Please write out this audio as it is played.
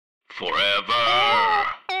Forever.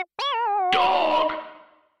 Dog.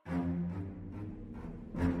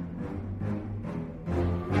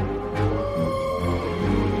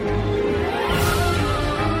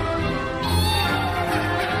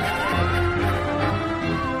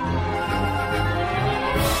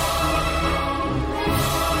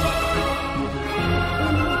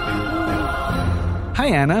 Hi,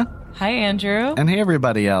 Anna. Hi, Andrew. And hey,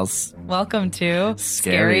 everybody else. Welcome to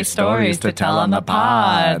Scary Stories to Tell on the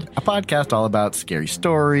Pod. A podcast all about scary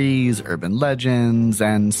stories, urban legends,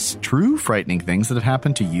 and true frightening things that have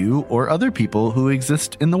happened to you or other people who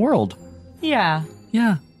exist in the world. Yeah.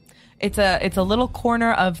 Yeah. It's a little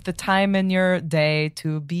corner of the time in your day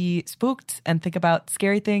to be spooked and think about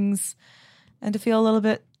scary things and to feel a little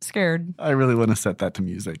bit scared. I really want to set that to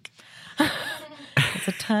music. It's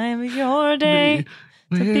a time of your day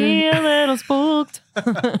to be a little spooked.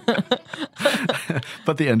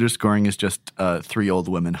 But the underscoring is just three old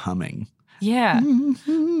women humming. Yeah.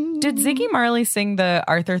 Did Ziggy Marley sing the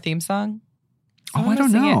Arthur theme song? I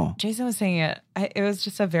don't know. Jason was singing it. It was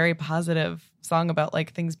just a very positive song about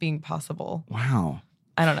like things being possible. Wow.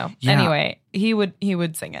 I don't know. Yeah. Anyway, he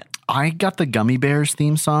would sing it. I got the Gummy Bears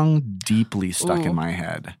theme song deeply stuck in my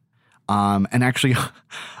head. And actually,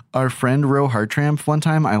 our friend Ro Hartramp, one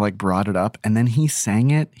time I brought it up and then he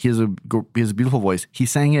sang it. He has a beautiful voice. He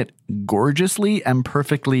sang it gorgeously and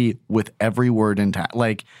perfectly with every word intact.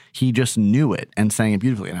 Like he just knew it and sang it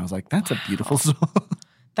beautifully. And I was like, that's a beautiful song.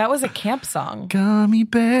 That was a camp song. Gummy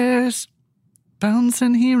bears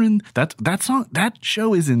bouncing here and that song. That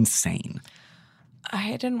show is insane.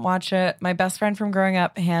 I didn't watch it. My best friend from growing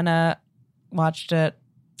up, Hannah, watched it.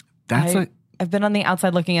 I've been on the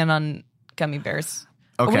outside looking in on Gummy Bears.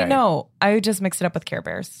 Okay. Oh, wait, no. I just mixed it up with Care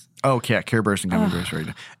Bears. Oh, okay. Care Bears and Gummy Bears.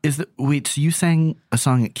 Right. So you sang a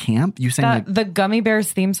song at camp? You sang the Gummy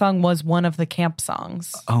Bears theme song was one of the camp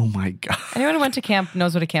songs. Oh my God. Anyone who went to camp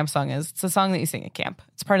knows what a camp song is. It's a song that you sing at camp.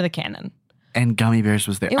 It's part of the canon. And Gummy Bears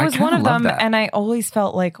was there. It was one of them, that. and I always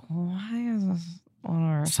felt like, why is this one of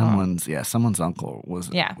our songs? Someone's uncle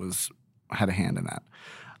had a hand in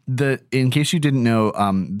that. In case you didn't know,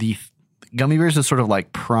 the Gummy Bears is sort of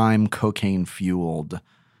like prime cocaine-fueled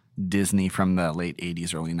Disney from the late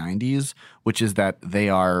 80s, early 90s, which is that they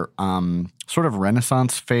are sort of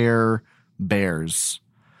Renaissance fair bears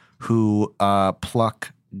who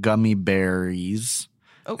pluck gummy berries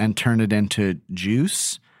and turn it into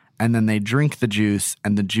juice, and then they drink the juice,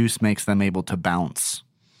 and the juice makes them able to bounce.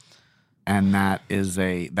 And that's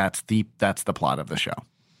the plot of the show.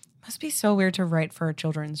 Must be so weird to write for a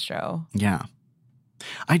children's show. Yeah.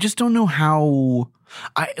 I just don't know how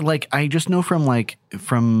I just know from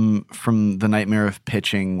the nightmare of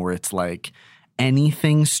pitching where it's like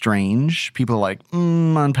anything strange, people are like,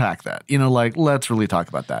 unpack that. Let's really talk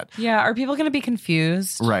about that. Yeah. Are people going to be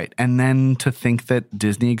confused? Right. And then to think that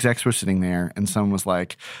Disney execs were sitting there and someone was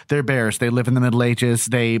like, they're bears. They live in the Middle Ages.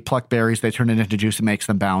 They pluck berries. They turn it into juice. It makes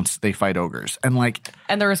them bounce. They fight ogres. And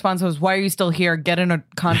the response was, why are you still here? Get in a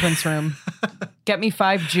conference room. Get me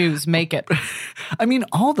 5 Jews. Make it. I mean,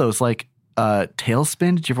 all those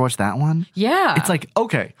Tailspin. Did you ever watch that one? Yeah. It's like,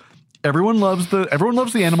 okay. Everyone loves the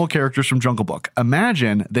animal characters from Jungle Book.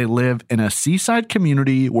 Imagine they live in a seaside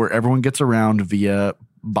community where everyone gets around via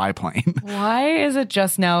biplane. Why is it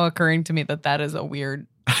just now occurring to me that is a weird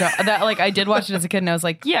show? That I did watch it as a kid and I was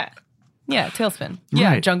like, yeah, Tailspin.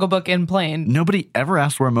 Yeah, right. Jungle Book in plane. Nobody ever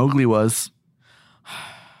asked where Mowgli was.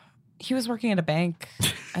 He was working at a bank.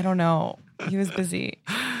 I don't know. He was busy.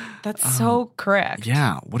 That's so correct.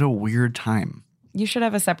 Yeah, what a weird time. You should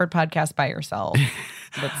have a separate podcast by yourself.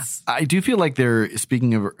 I do feel like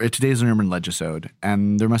speaking of, today's an urban legisode,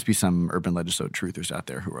 and there must be some urban legisode truthers out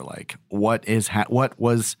there who are like, what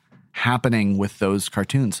was happening with those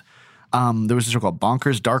cartoons? There was a show called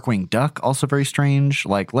Bonkers, Darkwing Duck, also very strange.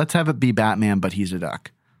 Let's have it be Batman, but he's a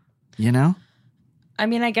duck. I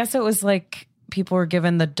mean, I guess it was like people were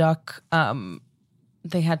given the duck.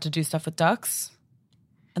 They had to do stuff with ducks.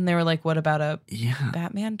 And they were like, what about a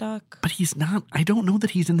Batman duck? But he's not. I don't know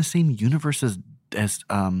that he's in the same universe as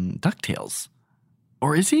DuckTales.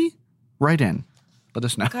 Or is he? Write in. Let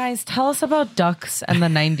us know. Guys, tell us about ducks and the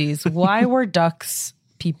 90s. Why were ducks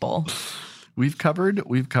people? We've covered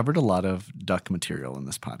a lot of duck material in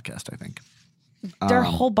this podcast, I think. Their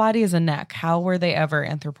whole body is a neck. How were they ever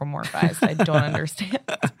anthropomorphized? I don't understand.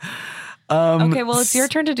 Okay, well, it's your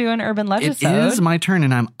turn to do an urban legisode. It is my turn,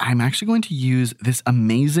 and I'm actually going to use this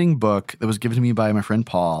amazing book that was given to me by my friend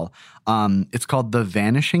Paul. It's called The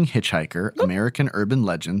Vanishing Hitchhiker, American Urban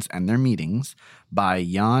Legends and Their Meetings by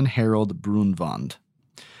Jan Harold Brunvand.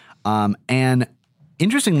 And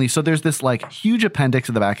interestingly, so there's this like huge appendix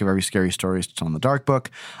at the back of every Scary Stories to Tell in the Dark book,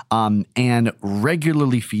 and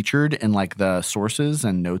regularly featured in like the sources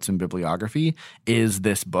and notes and bibliography is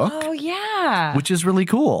this book. Oh yeah, which is really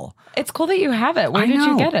cool. It's cool that you have it. Where did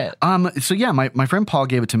you get it? So yeah, my friend Paul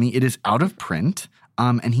gave it to me. It is out of print.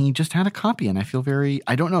 And he just had a copy, and I feel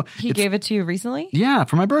I don't know. He gave it to you recently? Yeah,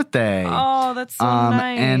 for my birthday. Oh, that's so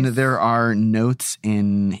nice. And there are notes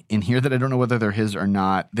in here that I don't know whether they're his or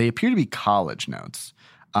not. They appear to be college notes.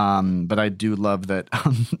 But I do love that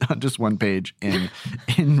on just one page in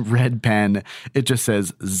red pen, it just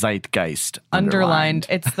says Zeitgeist underlined.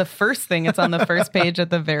 It's the first thing. It's on the first page at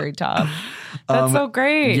the very top. That's so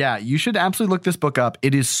great. Yeah, you should absolutely look this book up.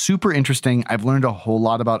 It is super interesting. I've learned a whole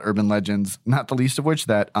lot about urban legends, not the least of which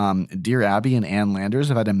that Dear Abby and Ann Landers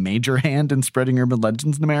have had a major hand in spreading urban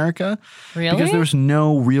legends in America. Really? Because there was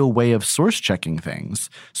no real way of source checking things.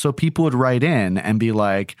 So people would write in and be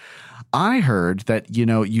like, I heard that,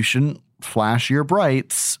 you shouldn't flash your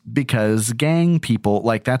brights because gang people,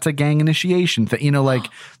 like that's a gang initiation thing. Like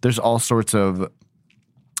there's all sorts of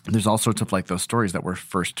like those stories that were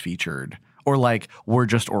first featured or like were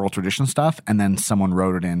just oral tradition stuff. And then someone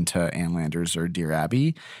wrote it into Ann Landers or Dear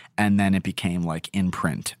Abby. And then it became like in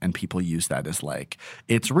print and people use that as like,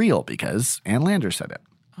 it's real because Ann Landers said it.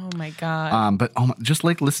 Oh my God. But just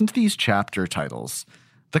like listen to these chapter titles.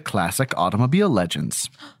 The Classic Automobile Legends.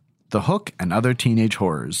 The Hook and Other Teenage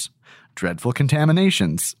Horrors. Dreadful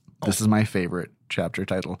Contaminations. This is my favorite chapter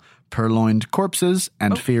title. Purloined Corpses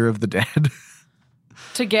and Fear of the Dead.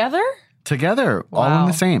 Together? Together. Wow. All in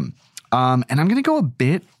the same. And I'm going to go a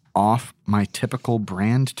bit off my typical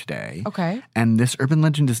brand today. Okay. And this urban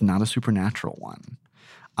legend is not a supernatural one.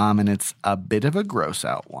 And it's a bit of a gross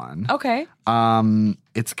out one. Okay.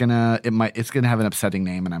 It's gonna have an upsetting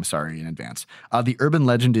name, and I'm sorry in advance. The urban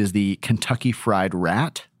legend is the Kentucky Fried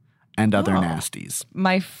Rat and Other Nasties.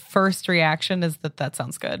 My first reaction is that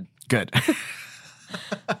sounds good. Good.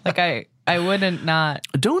 Like I wouldn't not.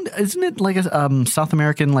 Isn't it like a South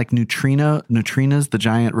American like neutrinas, the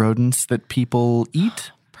giant rodents that people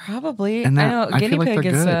eat? Probably. And I know guinea pig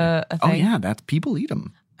is a thing. Oh yeah, people eat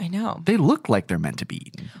them. I know. They look like they're meant to be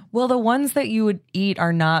eaten. Well, the ones that you would eat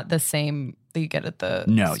are not the same that you get at the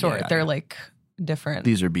store. Yeah, They're like different.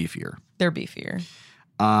 These are beefier. They're beefier.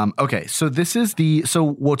 Okay, so so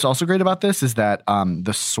what's also great about this is that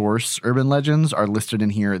the source urban legends are listed in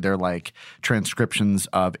here. They're like transcriptions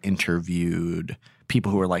of interviewed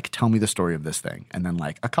people who are like, tell me the story of this thing. And then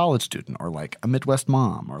like a college student or like a Midwest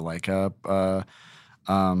mom or like a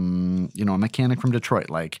mechanic from Detroit,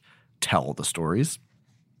 like tell the stories.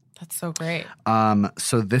 That's so great.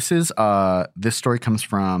 So this story comes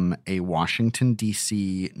from a Washington,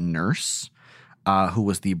 D.C. nurse who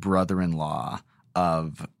was the brother-in-law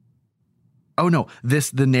of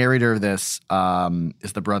the narrator of this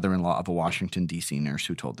is the brother-in-law of a Washington, D.C. nurse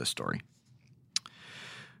who told this story.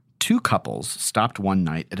 Two couples stopped one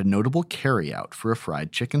night at a notable carryout for a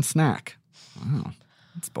fried chicken snack. Wow,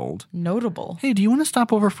 that's bold. Notable. Hey, do you want to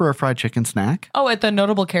stop over for a fried chicken snack? Oh, at the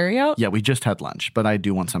notable carryout? Yeah, we just had lunch, but I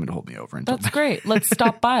do want someone to hold me over until That's great. Let's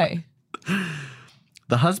stop by.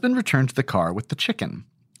 The husband returned to the car with the chicken.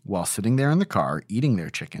 While sitting there in the car, eating their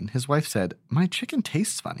chicken, his wife said, "My chicken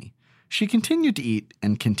tastes funny." She continued to eat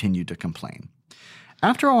and continued to complain.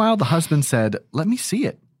 After a while, the husband said, "Let me see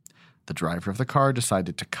it." The driver of the car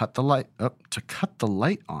decided to cut the light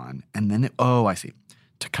on, and then I see.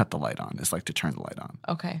 To cut the light on is like to turn the light on.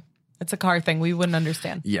 Okay. It's a car thing. We wouldn't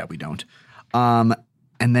understand. Yeah, we don't. And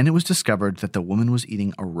then it was discovered that the woman was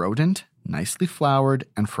eating a rodent, nicely floured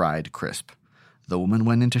and fried crisp. The woman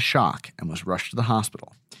went into shock and was rushed to the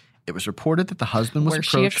hospital. It was reported that the husband was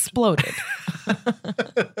approached. Where she exploded.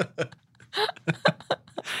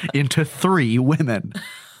 Into 3 women.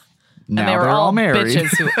 Now and they were they're all married.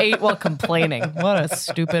 Bitches who ate while complaining. What a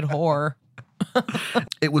stupid whore.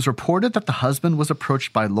 It was reported that the husband was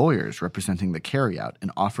approached by lawyers representing the carryout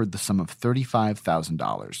and offered the sum of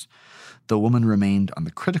 $35,000. The woman remained on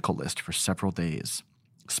the critical list for several days.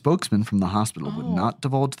 Spokesmen from the hospital would not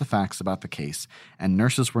divulge the facts about the case, and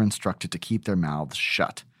nurses were instructed to keep their mouths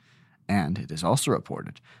shut. And it is also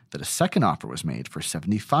reported that a second offer was made for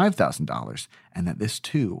 $75,000 and that this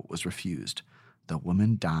too was refused. The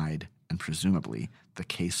woman died, and presumably the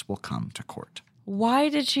case will come to court. Why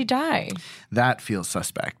did she die? That feels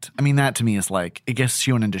suspect. I mean, that to me is like, I guess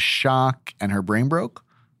she went into shock and her brain broke,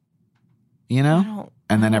 and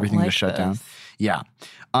then everything just shut down. Yeah.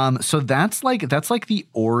 So that's like the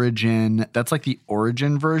origin. That's like the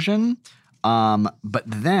origin version. But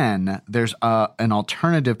then there's an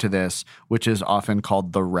alternative to this, which is often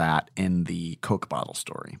called the rat in the Coke bottle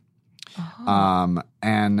story.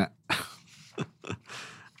 And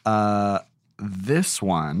This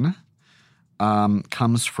one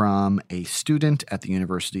comes from a student at the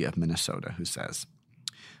University of Minnesota who says,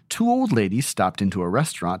 2 old ladies stopped into a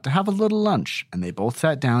restaurant to have a little lunch, and they both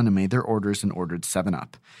sat down and made their orders and ordered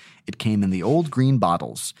 7-Up. It came in the old green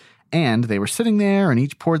bottles, and they were sitting there and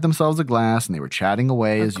each poured themselves a glass, and they were chatting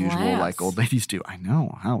away as usual like old ladies do. I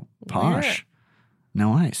know. How posh.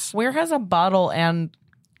 No ice. Where has a bottle and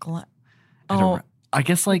glass? I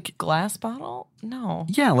guess like glass bottle? No.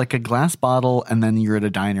 Yeah, like a glass bottle, and then you're at a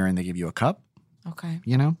diner and they give you a cup. Okay.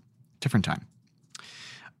 You know? Different time.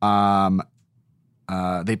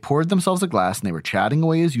 They poured themselves a glass and they were chatting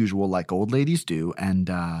away as usual like old ladies do, and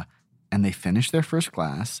they finished their first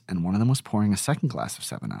glass, and one of them was pouring a second glass of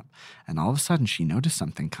 7-Up. And all of a sudden, she noticed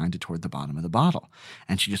something kind of toward the bottom of the bottle,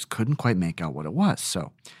 and she just couldn't quite make out what it was.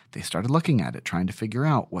 So they started looking at it, trying to figure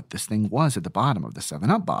out what this thing was at the bottom of the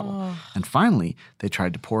 7-Up bottle. Oh. And finally, they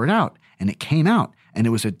tried to pour it out, and it came out, and it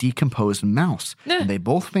was a decomposed mouse. And they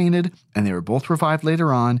both fainted, and they were both revived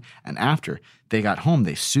later on. And after they got home,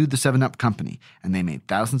 they sued the 7-Up company, and they made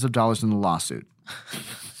thousands of dollars in the lawsuit.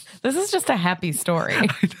 This is just a happy story.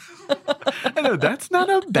 I know, that's not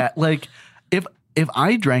a bad, like, if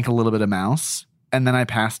I drank a little bit of mouse and then I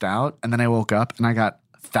passed out and then I woke up and I got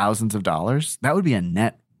thousands of dollars, that would be a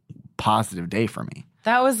net positive day for me.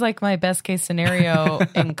 That was like my best case scenario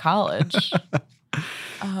in college.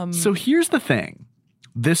 So here's the thing.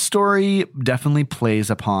 This story definitely plays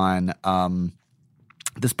upon,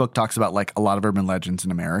 this book talks about like a lot of urban legends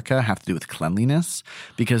in America have to do with cleanliness,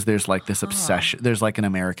 because there's like this obsession. There's like an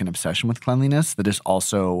American obsession with cleanliness that is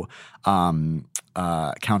also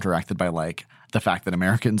counteracted by like the fact that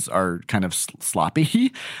Americans are kind of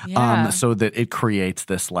sloppy. Yeah. So that it creates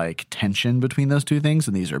this like tension between those two things,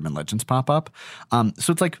 and these urban legends pop up.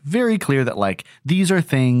 So it's like very clear that like these are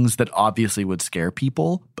things that obviously would scare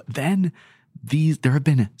people, but then there have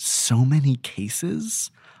been so many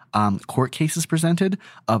cases, court cases presented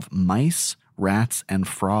of mice, rats, and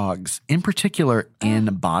frogs, in particular in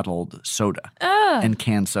bottled soda and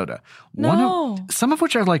canned soda. Some of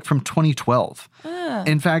which are like from 2012.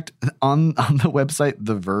 In fact, on the website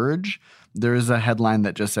The Verge, there is a headline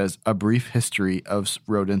that just says, "A brief history of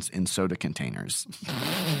rodents in soda containers."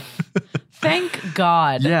 Thank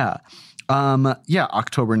God. Yeah.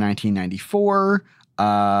 October 1994.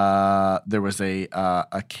 There was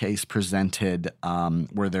a case presented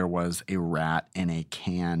where there was a rat in a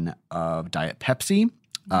can of Diet Pepsi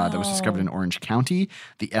that was discovered in Orange County.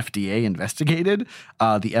 The FDA investigated.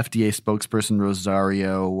 The FDA spokesperson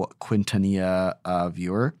Rosario Quintanilla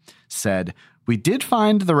Viewer said, "We did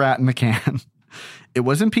find the rat in the can. It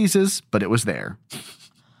was in pieces, but it was there."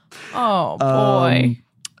 Oh, boy.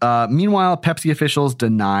 Meanwhile, Pepsi officials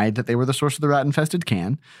denied that they were the source of the rat-infested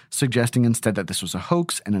can, suggesting instead that this was a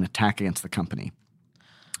hoax and an attack against the company.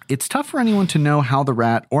 It's tough for anyone to know how the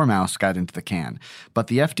rat or mouse got into the can, but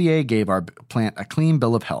the FDA gave our plant a clean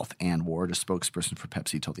bill of health. Ann Ward, a spokesperson for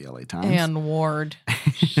Pepsi, told the LA Times. Ann Ward.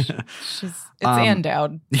 It's Ann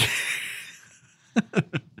Dowd.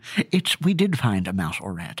 We did find a mouse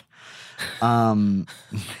or rat. That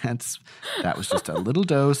was just a little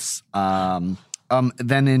dose.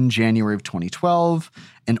 Then in January of 2012,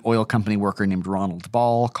 an oil company worker named Ronald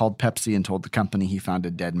Ball called Pepsi and told the company he found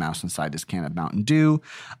a dead mouse inside his can of Mountain Dew.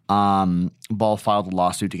 Ball filed a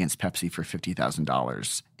lawsuit against Pepsi for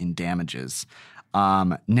 $50,000 in damages.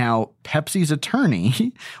 Now, Pepsi's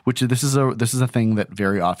attorney, which this is a thing that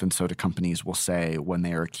very often soda companies will say when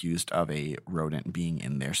they are accused of a rodent being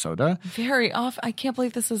in their soda. Very often. I can't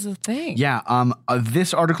believe this is a thing. Yeah.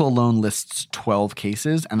 This article alone lists 12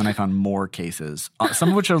 cases, and then I found more cases, some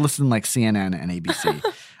of which are listed in like CNN and ABC.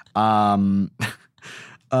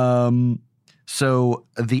 So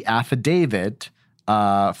the affidavit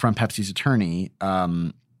from Pepsi's attorney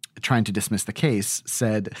trying to dismiss the case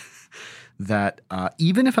said that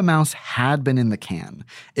even if a mouse had been in the can,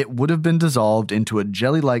 it would have been dissolved into a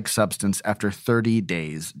jelly-like substance after 30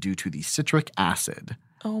 days due to the citric acid.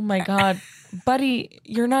 Oh my God. Buddy,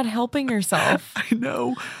 you're not helping yourself. I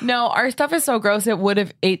know. No, our stuff is so gross it would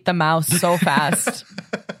have ate the mouse so fast.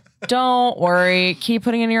 Don't worry. Keep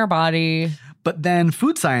putting it in your body. But then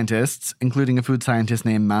food scientists, including a food scientist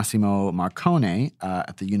named Massimo Marcone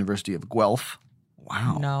at the University of Guelph.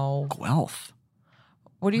 Wow. No. Guelph.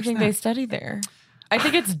 What do you think they study there? I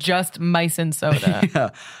think it's just mice and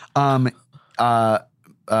soda. Yeah.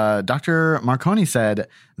 Dr. Marconi said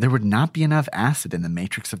there would not be enough acid in the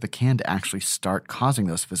matrix of the can to actually start causing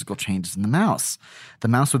those physical changes in the mouse. The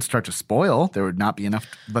mouse would start to spoil. There would not be enough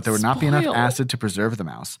acid to preserve the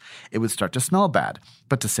mouse. It would start to smell bad.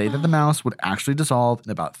 But to say that the mouse would actually dissolve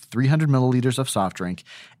in about 300 milliliters of soft drink,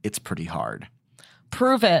 it's pretty hard.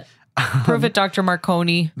 Prove it. Prove it, Dr.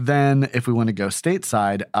 Marconi. Then if we want to go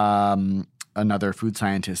stateside, another food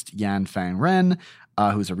scientist, Yan Fang Ren,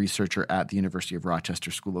 who's a researcher at the University of Rochester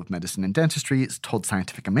School of Medicine and Dentistry, told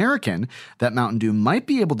Scientific American that Mountain Dew might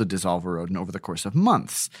be able to dissolve a rodent over the course of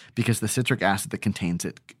months because the citric acid that contains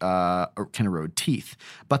it can erode teeth.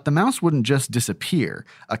 But the mouse wouldn't just disappear.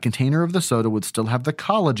 A container of the soda would still have the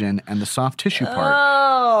collagen and the soft tissue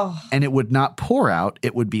part, and it would not pour out.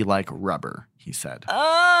 It would be like rubber, he said.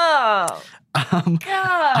 Oh,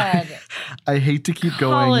 God. I hate to keep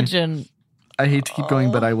going. Collagen. I hate to keep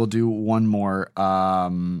going, but I will do one more.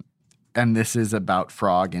 And this is about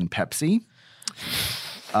frog and Pepsi.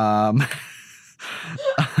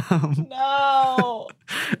 No.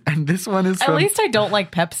 And this one is At least I don't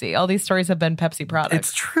like Pepsi. All these stories have been Pepsi products.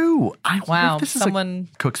 It's true. Wow. This is someone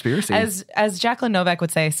a conspiracy. As Jacqueline Novak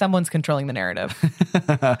would say, someone's controlling the narrative.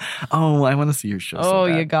 Oh, I want to see your show. Oh,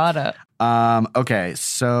 you gotta. Okay,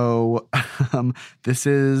 so this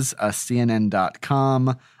is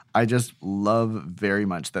CNN.com. I just love very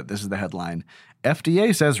much that this is the headline.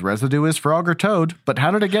 FDA says residue is frog or toad, but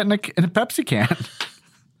how did it get in a Pepsi can?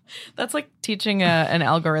 That's like teaching an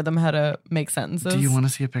algorithm how to make sentences. Do you want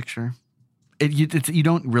to see a picture? You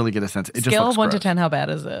don't really get a sense. It Scale just looks of 1 to gross. 10, how bad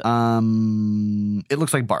is it? It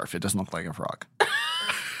looks like barf. It doesn't look like a frog.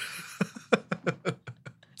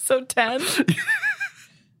 So 10?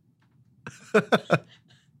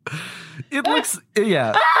 It looks,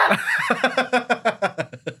 yeah.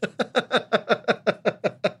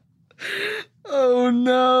 Oh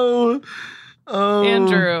no. Oh.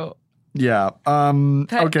 Andrew. Yeah.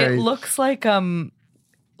 Okay. It looks like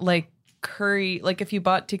curry, like if you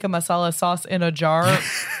bought tikka masala sauce in a jar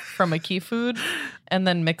from a Key Food and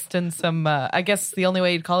then mixed in some, I guess the only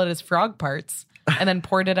way you'd call it is frog parts, and then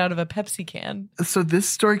poured it out of a Pepsi can. So this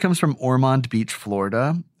story comes from Ormond Beach,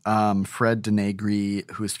 Florida. Fred Denegri,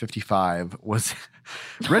 who is 55, was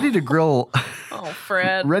ready to grill. Oh,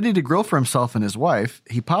 Fred. Ready to grill for himself and his wife.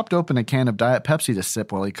 He popped open a can of Diet Pepsi to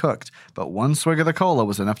sip while he cooked, but one swig of the cola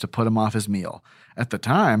was enough to put him off his meal. At the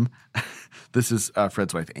time, this is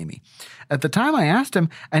Fred's wife, Amy. At the time, I asked him,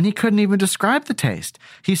 and he couldn't even describe the taste.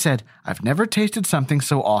 He said, "I've never tasted something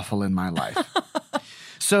so awful in my life."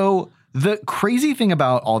 So the crazy thing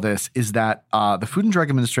about all this is that the Food and Drug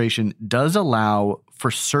Administration does allow for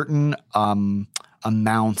certain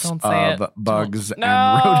amounts of bugs and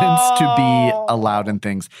rodents to be allowed in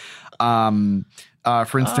things.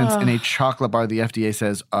 For instance, in a chocolate bar, the FDA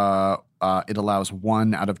says it allows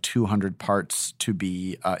 1 out of 200 parts to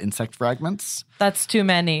be insect fragments. That's too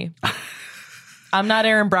many. I'm not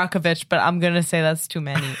Aaron Brockovich, but I'm going to say that's too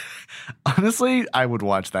many. Honestly, I would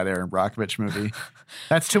watch that Aaron Brockovich movie.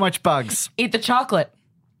 That's too much bugs. Eat the chocolate.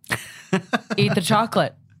 Eat the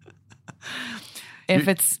chocolate. If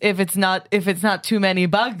it's not too many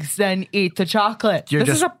bugs, then eat the chocolate. You're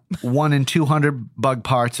just 1 in 200 bug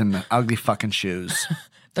parts and ugly fucking shoes.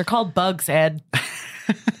 They're called bugs, Ed.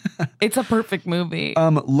 It's a perfect movie.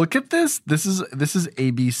 Look at this. This is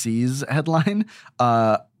ABC's headline.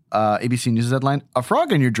 ABC News headline: "A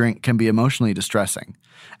frog in your drink can be emotionally distressing,"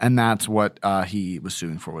 and that's what he was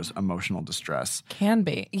suing for, was emotional distress. Can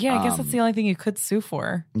be, yeah. I guess that's the only thing you could sue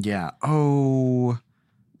for. Yeah. Oh.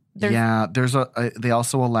 There's they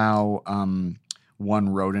also allow 1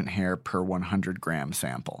 rodent hair per 100 gram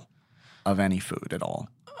sample of any food at all.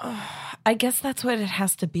 I guess that's what it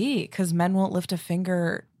has to be, because men won't lift a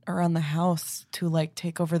finger around the house to like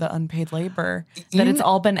take over the unpaid labor. That it's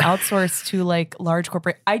all been outsourced to like large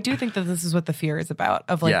corporate. I do think that this is what the fear is about,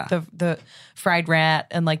 of like the fried rat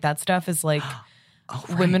and like that stuff is like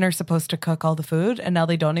women are supposed to cook all the food and now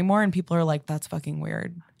they don't anymore, and people are like, that's fucking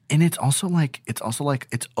weird. And it's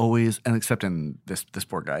always, and except in this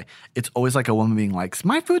poor guy, it's always like a woman being like,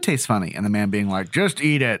 "My food tastes funny," and the man being like, "Just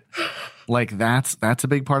eat it." Like that's a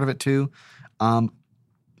big part of it too. But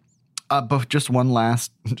just one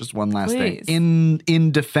last thing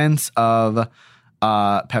in defense of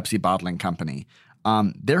Pepsi Bottling Company.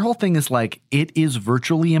 Their whole thing is like, it is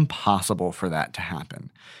virtually impossible for that to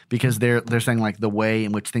happen, because they're saying like the way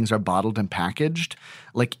in which things are bottled and packaged,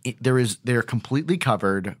 like they're completely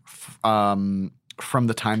covered from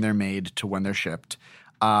the time they're made to when they're shipped.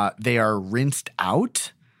 They are rinsed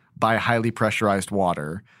out by highly pressurized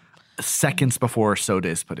water seconds before soda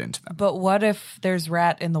is put into them. But what if there's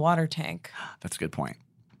rat in the water tank? That's a good point.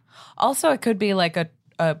 Also, it could be like a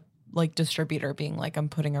like distributor being like, "I'm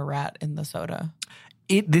putting a rat in the soda."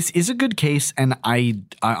 This is a good case, and I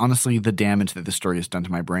honestly, the damage that this story has done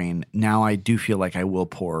to my brain, now I do feel like I will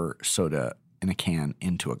pour soda in a can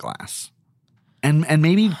into a glass, and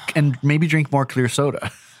maybe drink more clear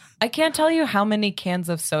soda. I can't tell you how many cans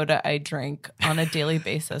of soda I drink on a daily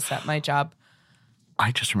basis at my job.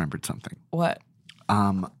 I just remembered something. What?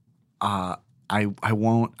 I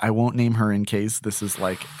won't name her in case this is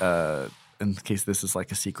like a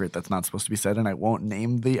secret that's not supposed to be said, and I won't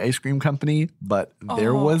name the ice cream company, but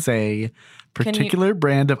there was a particular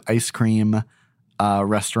brand of ice cream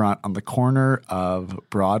restaurant on the corner of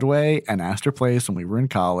Broadway and Astor Place when we were in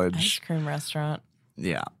college. Ice cream restaurant.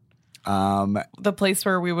 Yeah. The place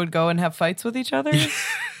where we would go and have fights with each other?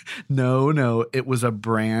 No. It was a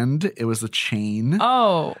brand. It was a chain.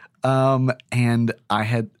 Oh. And I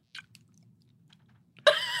had...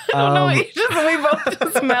 I don't know. We both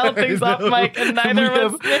just mouthed things off mic and neither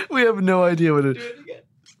of us... We have no idea what it is. Do it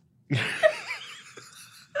again.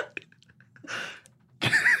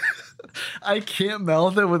 I can't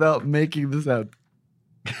mouth it without making this out.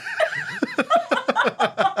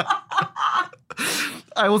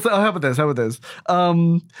 How about this?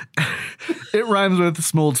 It rhymes with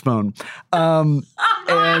smold spoon. And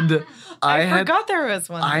I forgot there was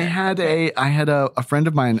one. I had a friend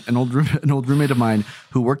of mine, an old roommate of mine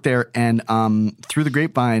who worked there, and through the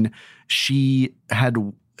grapevine, she had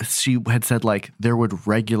said like there would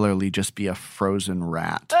regularly just be a frozen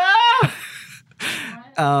rat.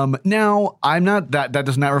 Now I'm not that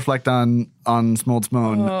does not reflect on Smold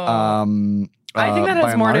Spoon. I think that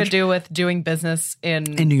has more to do with doing business in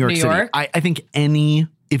New York City. I think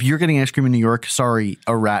if you're getting ice cream in New York, sorry,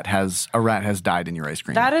 a rat has died in your ice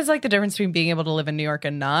cream. That is like the difference between being able to live in New York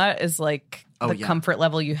and not is like comfort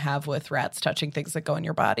level you have with rats touching things that go in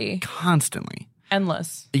your body. Constantly.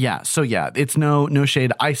 Endless. Yeah. So yeah, it's no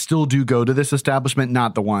shade. I still do go to this establishment,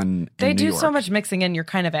 not the one They in New do York. so much mixing in, you're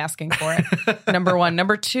kind of asking for it. Number one.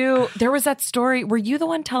 Number two, there was that story. Were you the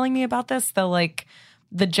one telling me about this?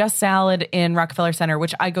 The Just Salad in Rockefeller Center,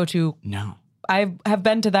 which I go to. No. I have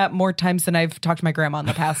been to that more times than I've talked to my grandma in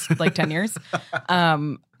the past 10 years.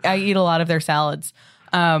 I eat a lot of their salads.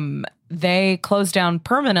 They closed down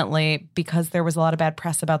permanently because there was a lot of bad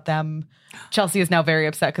press about them. Chelsea is now very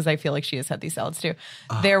upset because I feel like she has had these salads too.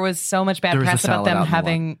 There was so much bad press about them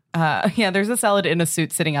having, there's a salad in a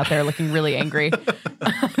suit sitting out there looking really angry.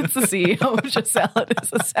 It's the CEO of Just Salad.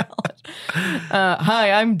 It's a salad.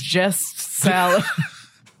 Hi, I'm Just Salad.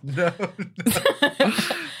 No.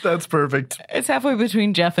 That's perfect. It's halfway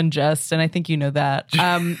between Jeff and Just, and I think you know that.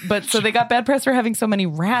 But so they got bad press for having so many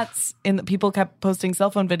rats people kept posting cell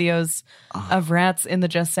phone videos of rats in the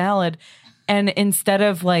Just Salad. And instead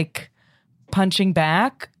of punching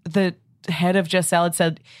back, the head of Just Salad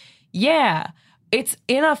said, yeah, it's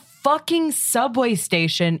in a fucking subway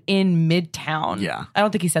station in Midtown. Yeah. I don't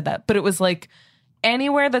think he said that, but it was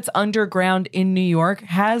anywhere that's underground in New York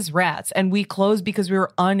has rats, and we closed because we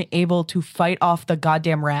were unable to fight off the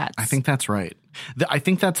goddamn rats. I think that's right. I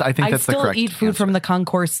think that's the correct I still eat food answer. from the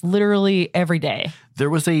concourse literally every day.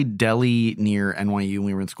 There was a deli near NYU when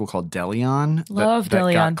we were in school called Delion. Love that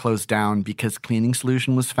Delion. got closed down because cleaning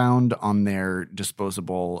solution was found on their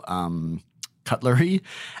disposable cutlery,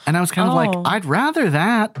 and I was kind of like, I'd rather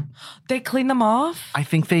that. They clean them off? I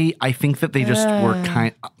think that they just were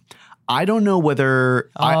kind. I don't know whether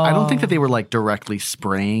I don't think that they were directly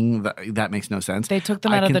spraying. That makes no sense. They took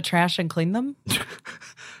them out of the trash and cleaned them?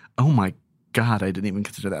 Oh my God, I didn't even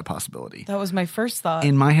consider that possibility. That was my first thought.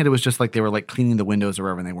 In my head, it was just they were cleaning the windows or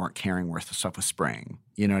wherever, and they weren't caring where the stuff was spraying.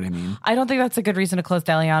 You know what I mean? I don't think that's a good reason to close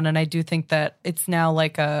Delion, and I do think that it's now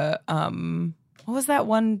a what was that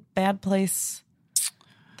one bad place?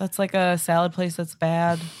 That's a salad place that's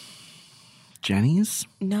bad. Jenny's?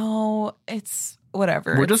 No, it's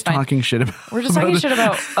whatever. We're it's just fine. talking shit about. We're just talking shit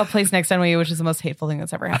about a place next to NYU, which is the most hateful thing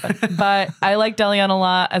that's ever happened. But I liked Delion a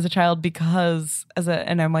lot as a child because, as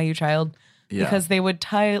an NYU child, because they would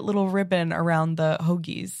tie a little ribbon around the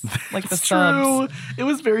hoagies, the subs. True. It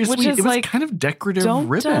was very Which sweet. is It was kind of decorative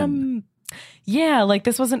ribbon.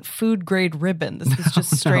 This wasn't food grade ribbon. This was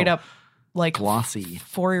just straight up glossy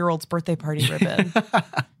 4-year-old's birthday party ribbon.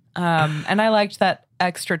 And I liked that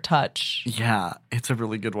extra touch. Yeah, it's a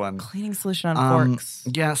really good one. Cleaning solution on forks.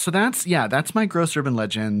 Yeah, so that's my gross urban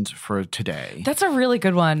legend for today. That's a really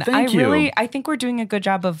good one. Thank you. I think we're doing a good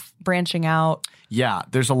job of branching out. Yeah,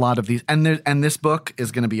 there's a lot of these, and this book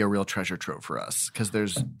is going to be a real treasure trove for us because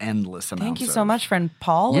there's endless amounts. Thank you so much, friend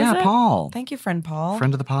Paul. Yeah, Paul. Thank you, friend Paul.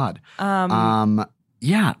 Friend of the pod.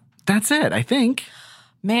 Yeah, that's it. I think.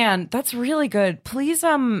 Man, that's really good. Please,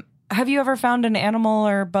 have you ever found an animal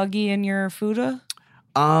or buggy in your food?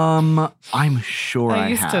 I'm sure I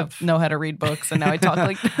used have. to know how to read books, and now I talk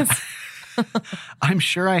like this. I'm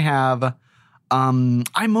sure I have.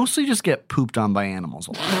 I mostly just get pooped on by animals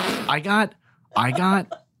a lot. I got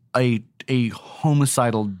a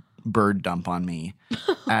homicidal bird dump on me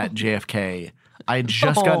at JFK. I had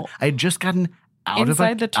just gotten out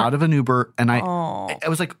of an Uber, and I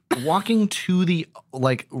was like walking to the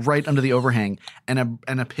like right under the overhang, and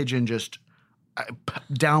a pigeon just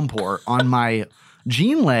downpour on my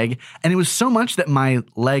jean leg, and it was so much that my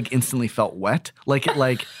leg instantly felt wet, like it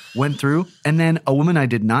like went through. And then a woman I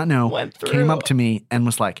did not know came up to me and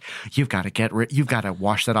was like, you've got to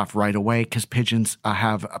wash that off right away, because pigeons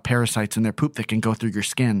have parasites in their poop that can go through your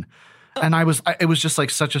skin. And it was just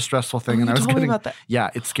like such a stressful thing. And I was getting about that.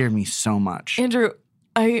 Yeah, it scared me so much. Andrew,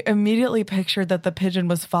 I immediately pictured that the pigeon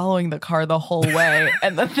was following the car the whole way,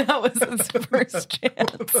 and that was his first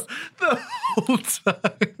chance. The whole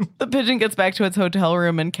time. The pigeon gets back to its hotel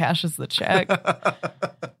room and cashes the check.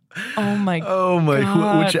 Oh my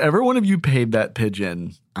God. Whichever one of you paid that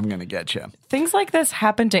pigeon, I'm going to get you. Things like this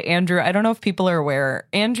happen to Andrew. I don't know if people are aware.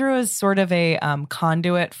 Andrew is sort of a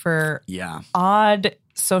conduit for odd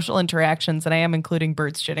social interactions, and I am including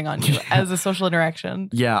birds shitting on you as a social interaction.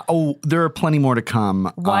 Yeah. Oh, there are plenty more to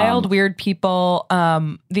come. Wild, weird people,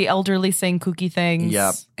 the elderly saying kooky things.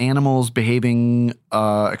 Yeah. Animals behaving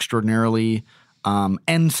extraordinarily.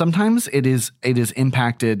 And sometimes it is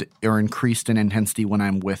impacted or increased in intensity when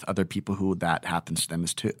I'm with other people who that happens to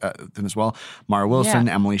them as well. Mara Wilson,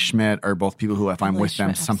 Emily Schmidt are both people who, if I'm with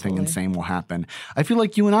them, something insane will happen. I feel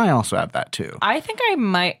like you and I also have that too. I think I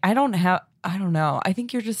might. I don't know. I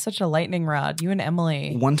think you're just such a lightning rod. You and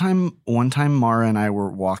Emily. One time, Mara and I were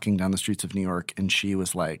walking down the streets of New York, and she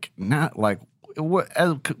was like,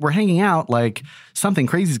 we're hanging out, like something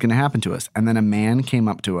crazy is going to happen to us. And then a man came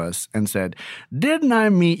up to us and said, "Didn't I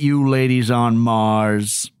meet you ladies on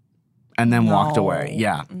Mars?" And then walked away.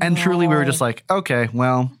 Yeah. And truly we were just like, okay,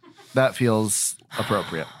 well, that feels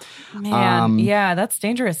appropriate. Man, that's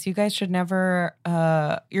dangerous. You guys should never,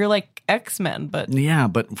 you're like X-Men, but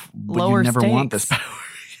but lower you never stakes. Want this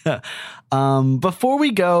power. Before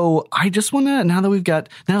we go, I just want to, now that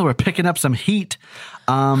we're picking up some heat,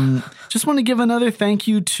 just want to give another thank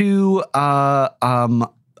you to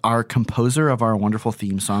our composer of our wonderful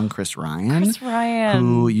theme song, Chris Ryan.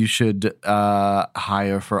 Who you should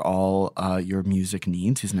hire for all your music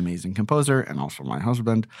needs. He's an amazing composer and also my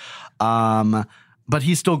husband. But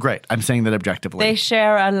he's still great. I'm saying that objectively. They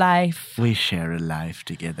share a life. We share a life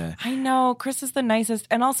together. I know. Chris is the nicest.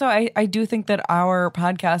 And also, I do think that our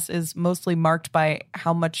podcast is mostly marked by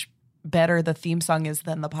how much better the theme song is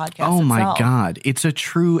than the podcast Oh, itself. my God. It's a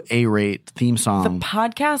true A-rate theme song. The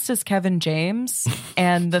podcast is Kevin James,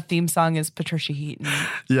 and the theme song is Patricia Heaton.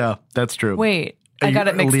 Yeah, that's true. Wait. I got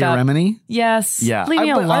it mixed Leah up. Remini? Yes. Yeah. Leave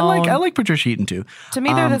me alone. I like Patricia Heaton too. To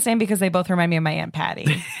me, they're the same because they both remind me of my Aunt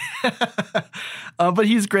Patty. But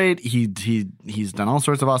he's great. He's done all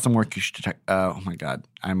sorts of awesome work. You should check. Oh my God,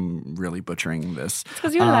 I'm really butchering this. It's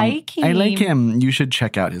because you like him. I like him. You should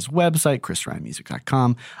check out his website,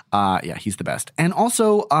 chrisryanmusic.com. Yeah, he's the best. And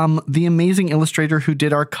also, the amazing illustrator who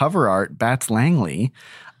did our cover art, Bats Langley.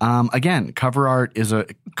 Again, cover art,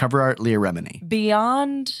 Leah Remini.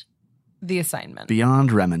 Beyond the assignment.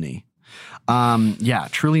 Beyond Remini. Yeah,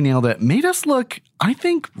 truly nailed it. Made us look, I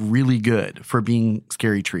think, really good for being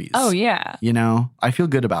Scary Trees. Oh, yeah. You know, I feel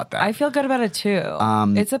good about that. I feel good about it, too.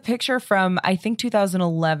 It's a picture from, I think,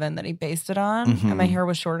 2011 that he based it on. Mm-hmm. And my hair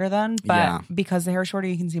was shorter then. But because the hair is shorter,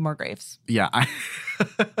 you can see more graves. Yeah.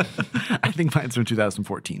 I think mine's from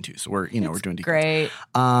 2014, too. So we're doing decent. Great.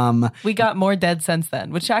 We got more dead since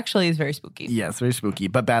then, which actually is very spooky. Yeah, it's very spooky.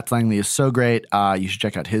 But Bats Langley is so great. You should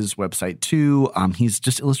check out his website, too. He's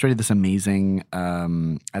just illustrated this amazing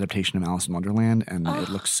adaptation of Alice in Wonderland, and it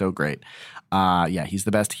looks so great. Yeah, he's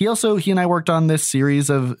the best. He and I worked on this series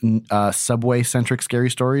of subway-centric scary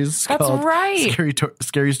stories. That's right.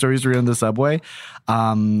 Scary Stories Around the Subway,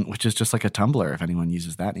 which is just like a Tumblr if anyone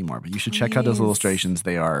uses that anymore. But you should check out those illustrations.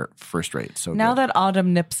 They are first rate. So now that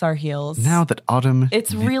autumn nips our heels.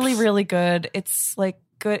 It's really, really good. It's like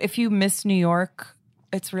good. If you miss New York,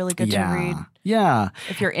 it's really good to read. Yeah.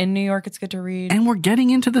 If you're in New York, it's good to read. And we're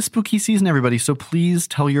getting into the spooky season, everybody. So please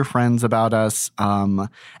tell your friends about us. And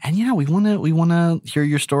yeah, we want to hear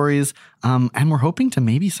your stories. And we're hoping to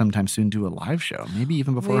maybe sometime soon do a live show, maybe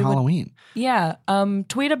even before Halloween. Yeah.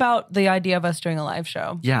 Tweet about the idea of us doing a live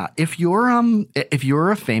show. Yeah. If you're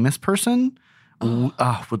a famous person,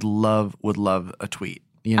 would love a tweet.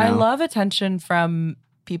 You know? I love attention from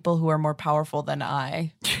people who are more powerful than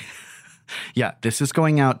I. Yeah, this is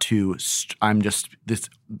going out to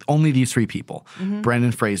only these three people: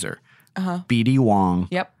 Brendan Fraser, B.D. Wong,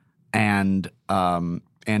 and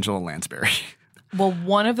Angela Lansbury. Well,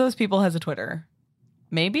 one of those people has a Twitter.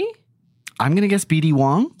 Maybe? I'm gonna guess B.D.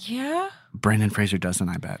 Wong. Yeah. Brendan Fraser doesn't,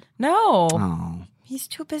 I bet. No. Oh. He's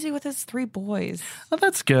too busy with his 3 boys. Oh,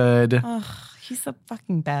 that's good. Ugh, he's the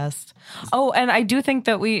fucking best. Oh, and I do think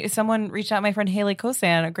that someone reached out, my friend Haley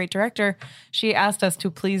Kosan, a great director. She asked us to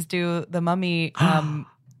please do the Mummy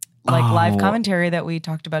live commentary that we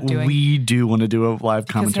talked about doing. We do want to do a live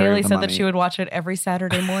commentary. Because Haley said that she would watch it every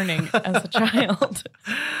Saturday morning as a child.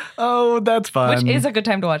 Oh, that's fun. Which is a good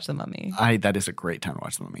time to watch The Mummy. That is a great time to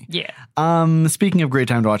watch The Mummy. Yeah. Speaking of great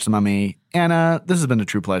time to watch The Mummy, Anna, this has been a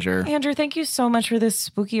true pleasure. Andrew, thank you so much for this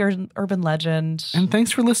spooky urban legend. And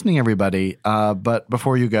thanks for listening, everybody. But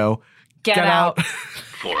before you go, get out.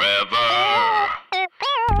 Forever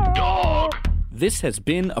Dog. This has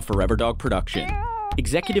been a Forever Dog production.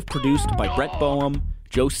 Executive produced by Brett Boehm,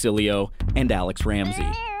 Joe Cilio, and Alex Ramsey.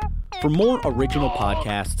 For more original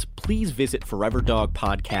podcasts, please visit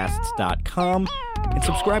foreverdogpodcasts.com and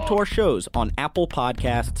subscribe to our shows on Apple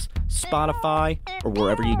Podcasts, Spotify, or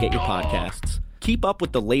wherever you get your podcasts. Keep up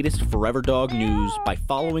with the latest Forever Dog news by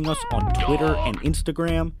following us on Twitter and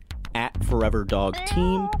Instagram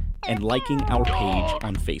 @ForeverDogTeam and liking our page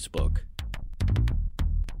on Facebook.